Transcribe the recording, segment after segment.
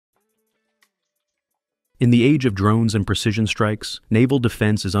In the age of drones and precision strikes, naval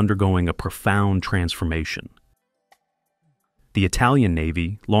defense is undergoing a profound transformation. The Italian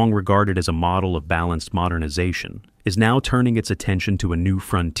Navy, long regarded as a model of balanced modernization, is now turning its attention to a new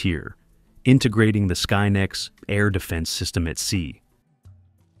frontier, integrating the Skynex air defense system at sea.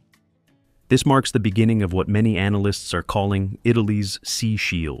 This marks the beginning of what many analysts are calling Italy's Sea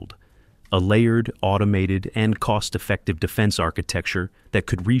Shield, a layered, automated, and cost-effective defense architecture that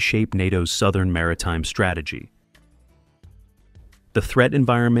could reshape NATO's southern maritime strategy. The threat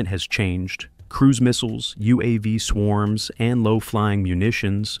environment has changed. Cruise missiles, UAV swarms, and low-flying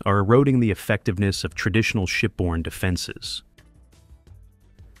munitions are eroding the effectiveness of traditional shipborne defenses.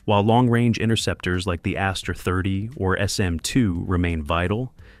 While long-range interceptors like the Aster 30 or SM-2 remain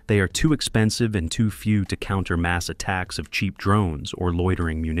vital, they are too expensive and too few to counter mass attacks of cheap drones or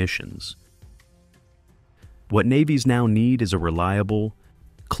loitering munitions. What navies now need is a reliable,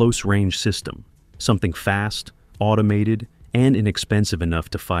 close-range system, something fast, automated, and inexpensive enough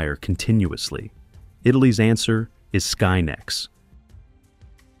to fire continuously. Italy's answer is Skynex.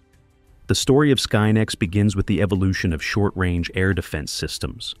 The story of Skynex begins with the evolution of short-range air defense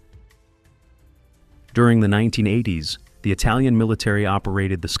systems. During the 1980s, the Italian military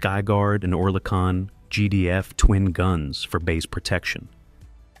operated the Skyguard and Oerlikon GDF twin guns for base protection.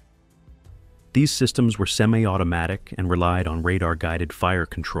 These systems were semi-automatic and relied on radar-guided fire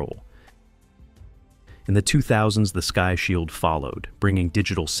control. In the 2000s, the Sky Shield followed, bringing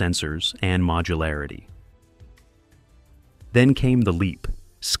digital sensors and modularity. Then came the leap,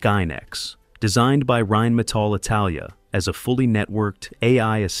 Skynex, designed by Rheinmetall Italia as a fully networked,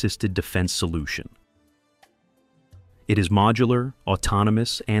 AI-assisted defense solution. It is modular,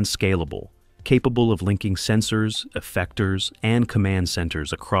 autonomous, and scalable, capable of linking sensors, effectors, and command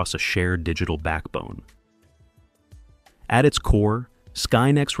centers across a shared digital backbone. At its core,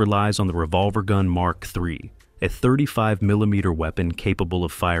 Skynex relies on the revolver gun Mark III, a 35mm weapon capable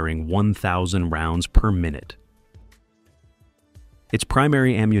of firing 1,000 rounds per minute. Its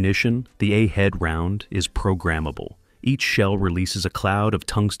primary ammunition, the A-head round, is programmable. Each shell releases a cloud of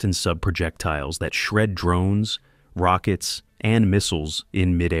tungsten subprojectiles that shred drones, rockets, and missiles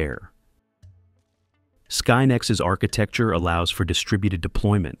in midair. Skynex's architecture allows for distributed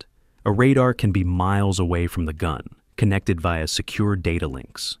deployment. A radar can be miles away from the gun, connected via secure data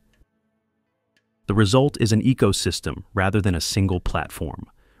links. The result is an ecosystem rather than a single platform.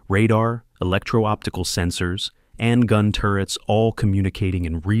 Radar, electro-optical sensors, and gun turrets all communicating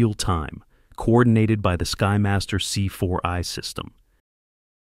in real time, coordinated by the Skymaster C4I system.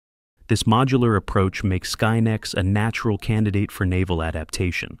 This modular approach makes Skynex a natural candidate for naval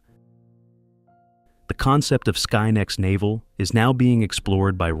adaptation. The concept of Skynex Naval is now being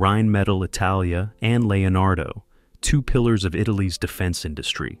explored by Rheinmetall Italia and Leonardo, two pillars of Italy's defense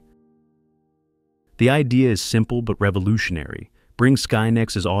industry. The idea is simple but revolutionary. Bring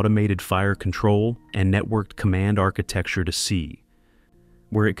Skynex's automated fire control and networked command architecture to sea,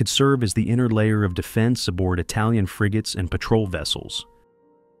 where it could serve as the inner layer of defense aboard Italian frigates and patrol vessels.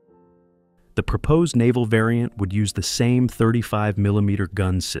 The proposed naval variant would use the same 35mm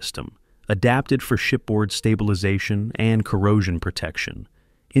gun system, adapted for shipboard stabilization and corrosion protection,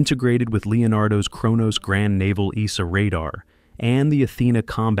 integrated with Leonardo's Kronos Grand Naval ESA radar and the Athena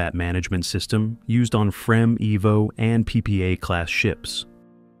Combat Management System used on FREMM EVO and PPA-class ships.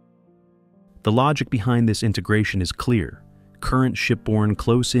 The logic behind this integration is clear. Current shipborne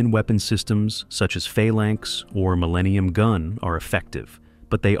close-in weapon systems such as Phalanx or Millennium Gun are effective,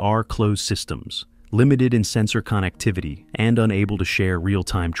 but they are closed systems, limited in sensor connectivity and unable to share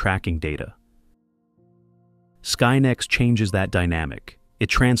real-time tracking data. Skynex changes that dynamic. It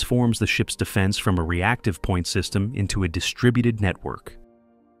transforms the ship's defense from a reactive point system into a distributed network.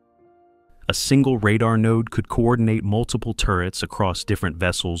 A single radar node could coordinate multiple turrets across different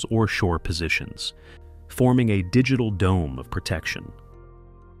vessels or shore positions, forming a digital dome of protection.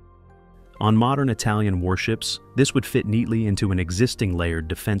 On modern Italian warships, this would fit neatly into an existing layered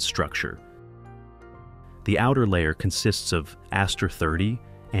defense structure. The outer layer consists of Aster 30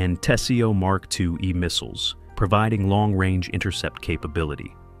 and TESEO Mk2 missiles, providing long-range intercept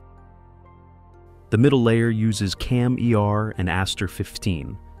capability. The middle layer uses CAMM-ER and Aster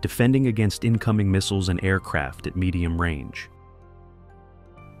 15, defending against incoming missiles and aircraft at medium range.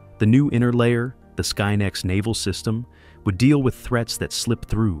 The new inner layer, the Skynex Naval System, would deal with threats that slip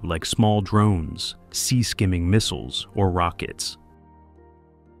through like small drones, sea-skimming missiles, or rockets.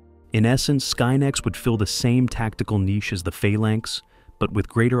 In essence, Skynex would fill the same tactical niche as the Phalanx, but with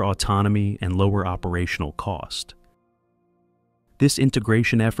greater autonomy and lower operational cost. This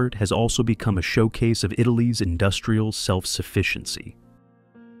integration effort has also become a showcase of Italy's industrial self-sufficiency.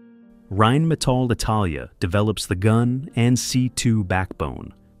 Rheinmetall Italia develops the gun and C2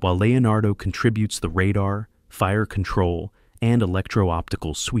 backbone, while Leonardo contributes the radar, fire control, and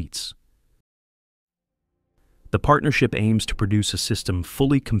electro-optical suites. The partnership aims to produce a system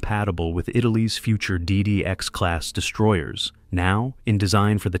fully compatible with Italy's future DDX-class destroyers, now in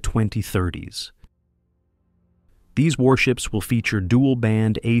design for the 2030s. These warships will feature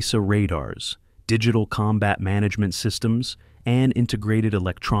dual-band ASA radars, digital combat management systems, and integrated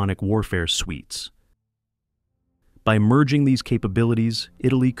electronic warfare suites. By merging these capabilities,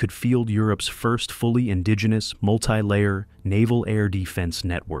 Italy could field Europe's first fully indigenous, multi-layer naval air defense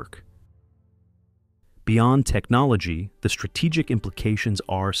network. Beyond technology, the strategic implications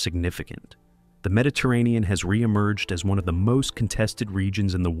are significant. The Mediterranean has re-emerged as one of the most contested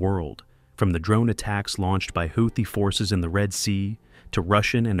regions in the world, from the drone attacks launched by Houthi forces in the Red Sea to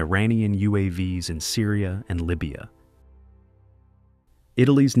Russian and Iranian UAVs in Syria and Libya.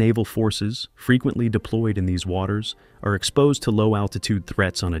 Italy's naval forces, frequently deployed in these waters, are exposed to low-altitude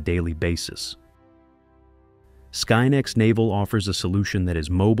threats on a daily basis. Skynex Naval offers a solution that is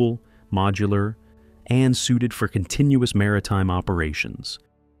mobile, modular, and suited for continuous maritime operations.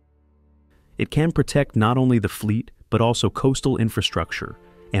 It can protect not only the fleet, but also coastal infrastructure,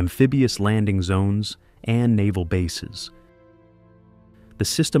 amphibious landing zones, and naval bases. The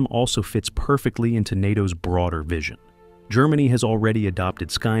system also fits perfectly into NATO's broader vision. Germany has already adopted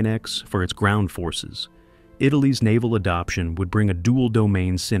Skynex for its ground forces. Italy's naval adoption would bring a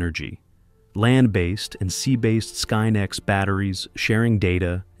dual-domain synergy: land-based and sea-based Skynex batteries sharing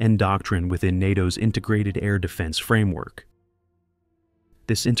data and doctrine within NATO's integrated air defense framework.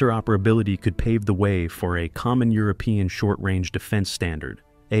 This interoperability could pave the way for a common European short-range defense standard,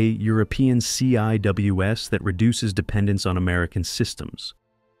 a European CIWS that reduces dependence on American systems.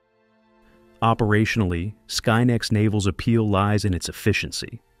 Operationally, Skynex Naval's appeal lies in its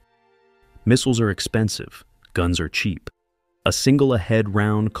efficiency. Missiles are expensive, guns are cheap. A single ahead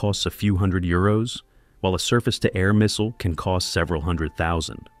round costs a few €100, while a surface-to-air missile can cost several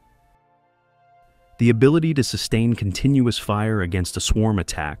 $100,000. The ability to sustain continuous fire against a swarm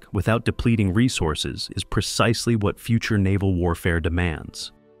attack without depleting resources is precisely what future naval warfare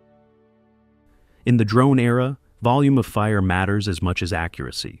demands. In the drone era, volume of fire matters as much as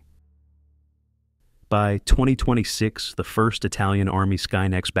accuracy. By 2026, the first Italian Army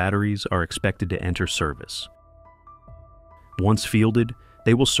Skynex batteries are expected to enter service. Once fielded,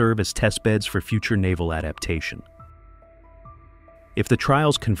 they will serve as testbeds for future naval adaptation. If the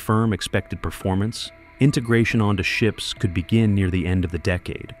trials confirm expected performance, integration onto ships could begin near the end of the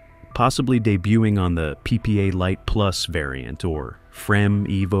decade, possibly debuting on the PPA Light Plus variant or FREMM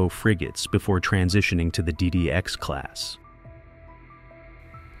EVO frigates before transitioning to the DDX class.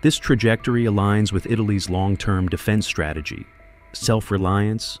 This trajectory aligns with Italy's long-term defense strategy: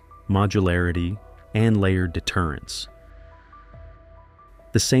 self-reliance, modularity, and layered deterrence.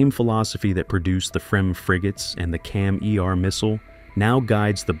 The same philosophy that produced the FREMM frigates and the CAMM-ER missile now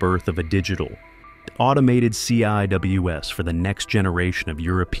guides the birth of a digital, automated CIWS for the next generation of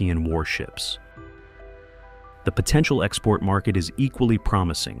European warships. The potential export market is equally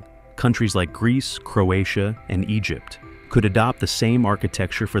promising. Countries like Greece, Croatia, and Egypt could adopt the same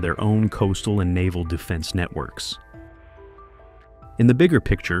architecture for their own coastal and naval defense networks. In the bigger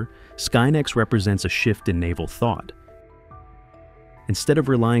picture, Skynex represents a shift in naval thought. Instead of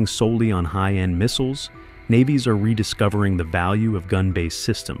relying solely on high-end missiles, navies are rediscovering the value of gun-based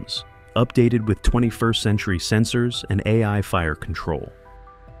systems, updated with 21st-century sensors and AI fire control.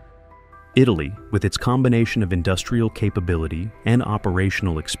 Italy, with its combination of industrial capability and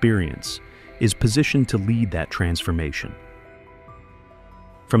operational experience, is positioned to lead that transformation.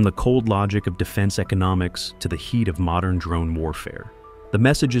 From the cold logic of defense economics to the heat of modern drone warfare, the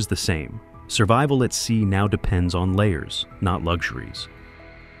message is the same: survival at sea now depends on layers, not luxuries.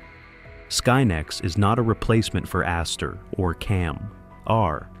 Skynex is not a replacement for Aster or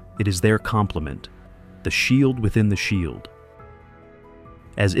CAMM-ER, it is their complement, the shield within the shield.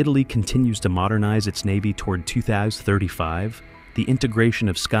 As Italy continues to modernize its navy toward 2035, the integration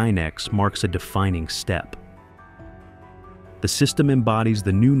of Skynex marks a defining step. The system embodies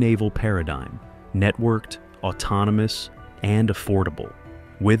the new naval paradigm: networked, autonomous, and affordable.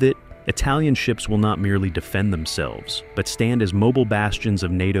 With it, Italian ships will not merely defend themselves, but stand as mobile bastions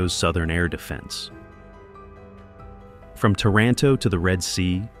of NATO's southern air defense. From Taranto to the Red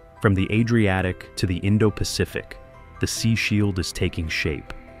Sea, from the Adriatic to the Indo-Pacific, the Sea Shield is taking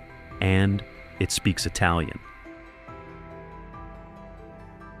shape, and it speaks Italian.